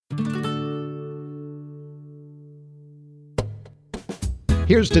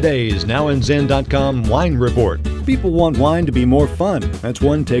Here's today's NowInZen.com wine report. People want wine to be more fun. That's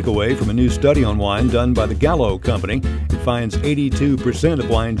one takeaway from a new study on wine done by the Gallo Company. It finds 82% of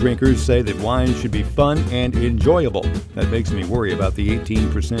wine drinkers say that wine should be fun and enjoyable. That makes me worry about the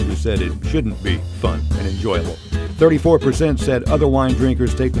 18% who said it shouldn't be fun and enjoyable. 34% said other wine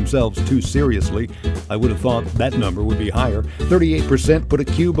drinkers take themselves too seriously. I would have thought that number would be higher. 38% put a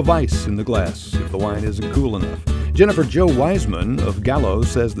cube of ice in the glass if the wine isn't cool enough. Jennifer Jo Wiseman of Gallo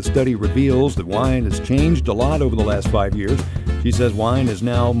says the study reveals that wine has changed a lot over the last 5 years. She says wine is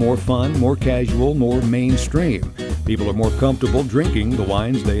now more fun, more casual, more mainstream. People are more comfortable drinking the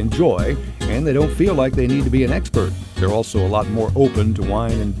wines they enjoy, and they don't feel like they need to be an expert. They're also a lot more open to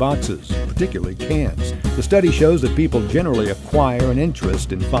wine in boxes, particularly cans. The study shows that people generally acquire an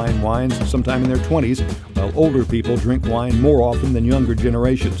interest in fine wines sometime in their 20s, while older people drink wine more often than younger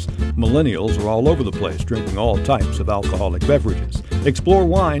generations. Millennials are all over the place, drinking all types of alcoholic beverages. Explore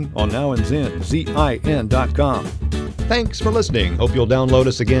wine on NowInZen.com. Thanks for listening. Hope you'll download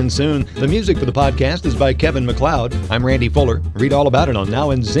us again soon. The music for the podcast is by Kevin MacLeod. I'm Randy Fuller. Read all about it on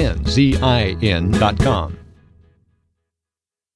NowInZen.com.